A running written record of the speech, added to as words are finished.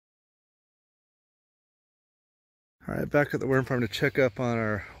All right, back at the worm farm to check up on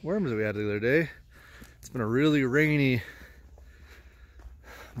our worms that we had the other day. It's been a really rainy,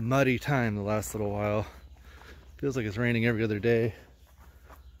 muddy time the last little while. Feels like it's raining every other day.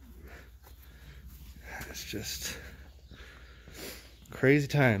 It's just crazy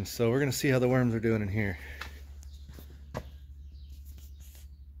times. So we're gonna see how the worms are doing in here.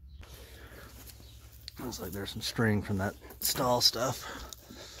 Looks like there's some string from that stall stuff.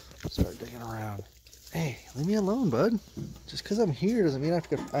 Start digging around. Hey, leave me alone, bud. Just because I'm here doesn't mean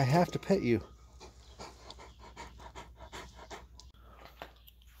I have to pet you.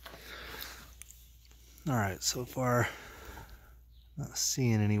 All right, so far, not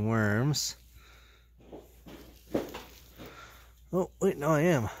seeing any worms. Oh, wait, no, I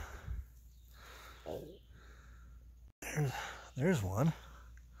am. There's one.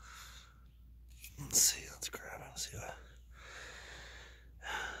 Let's see, let's grab it, let's see what.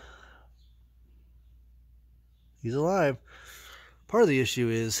 He's alive. Part of the issue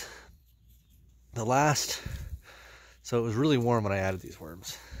is so it was really warm when I added these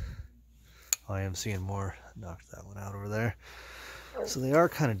worms. I am seeing more. Knocked that one out over there. So they are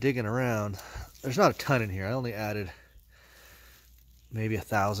kind of digging around. There's not a ton in here. I only added maybe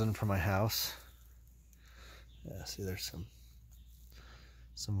 1,000 from my house. Yeah, see there's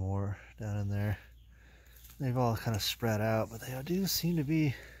some more down in there. They've all kind of spread out, but they do seem to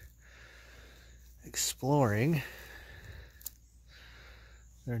be exploring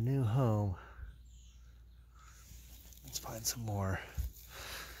their new home. Let's find some more.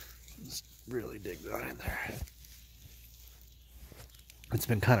 Let's really dig down in there. It's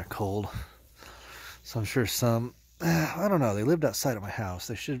been kind of cold, so I'm sure some, I don't know, they lived outside of my house.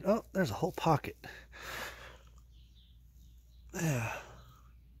 They should, oh, there's a whole pocket. Yeah.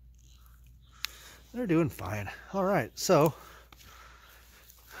 They're doing fine. All right, so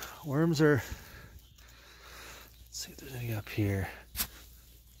worms are, let's see if there's any up here.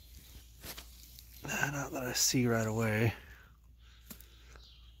 Not that I see right away.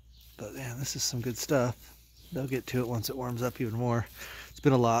 But man, this is some good stuff. They'll get to it once it warms up even more. It's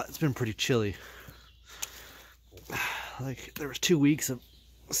been a lot. It's been pretty chilly. Like there was 2 weeks of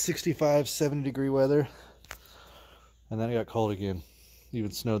 65, 70 degree weather. And then it got cold again.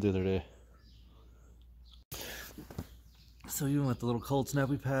 Even snowed the other day. So even with the little cold snap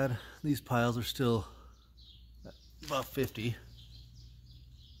we've had, these piles are still about 50.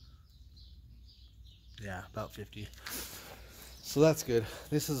 Yeah, about 50. So that's good.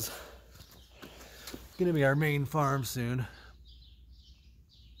 This is gonna be our main farm soon.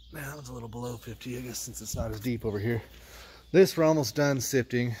 That one's a little below 50, I guess, since it's not as deep over here. This we're almost done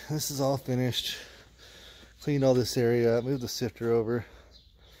sifting. This is all finished. Cleaned all this area up, moved the sifter over.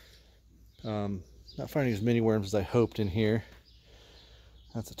 Not finding as many worms as I hoped in here.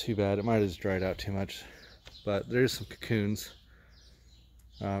 That's too bad. It might have just dried out too much. But there's some cocoons.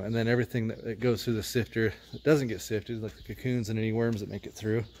 And then everything that goes through the sifter that doesn't get sifted, like the cocoons and any worms that make it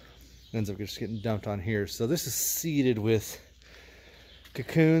through, ends up just getting dumped on here. So this is seeded with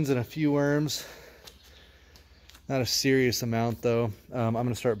cocoons and a few worms. Not a serious amount though. I'm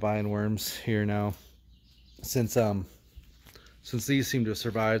gonna start buying worms here now. Since these seem to have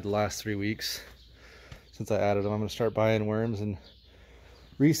survived the last 3 weeks since I added them, I'm gonna start buying worms and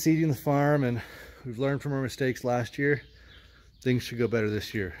reseeding the farm. And we've learned from our mistakes last year. Things should go better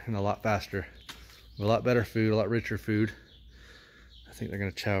this year and a lot faster. A lot better food, a lot richer food. I think they're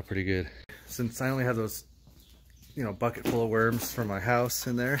gonna chow pretty good. Since I only have those, bucket full of worms from my house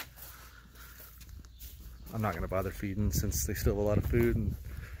in there, I'm not gonna bother feeding since they still have a lot of food and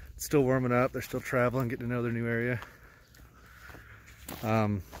it's still warming up. They're still traveling, getting to know their new area.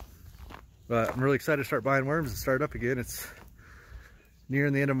 But I'm really excited to start buying worms and start up again. It's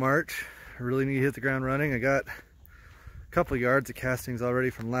nearing the end of March. I really need to hit the ground running. I got a couple of yards of castings already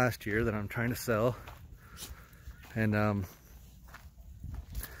from last year that I'm trying to sell, and gonna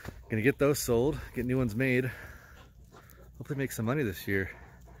get those sold, get new ones made, hopefully make some money this year.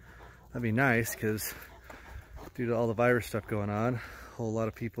 That'd be nice, because due to all the virus stuff going on, a whole lot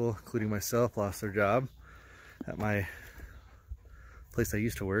of people, including myself, lost their job at my place I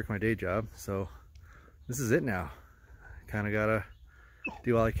used to work, my day job. So this is it now. Kind of gotta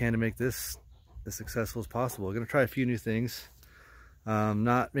do all I can to make this as successful as possible. I'm gonna try a few new things.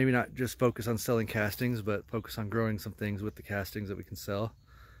 Maybe not just focus on selling castings, but focus on growing some things with the castings that we can sell.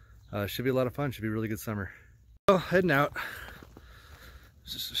 Should be a lot of fun. Should be a really good summer. Well, heading out.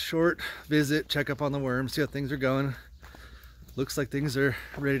 Just a short visit, check up on the worms, see how things are going. Looks like things are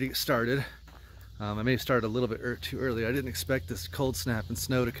ready to get started. I may have started a little bit too early. I didn't expect this cold snap and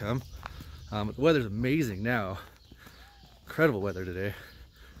snow to come. But the weather's amazing now. Incredible weather today.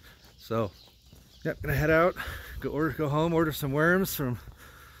 So, yep, gonna head out, go home, order some worms from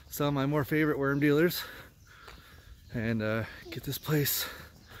some of my more favorite worm dealers, and get this place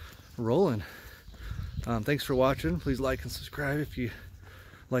rolling. Thanks for watching. Please like and subscribe if you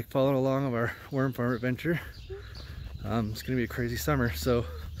like following along of our worm farm adventure. It's gonna be a crazy summer, so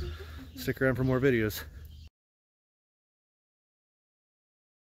stick around for more videos.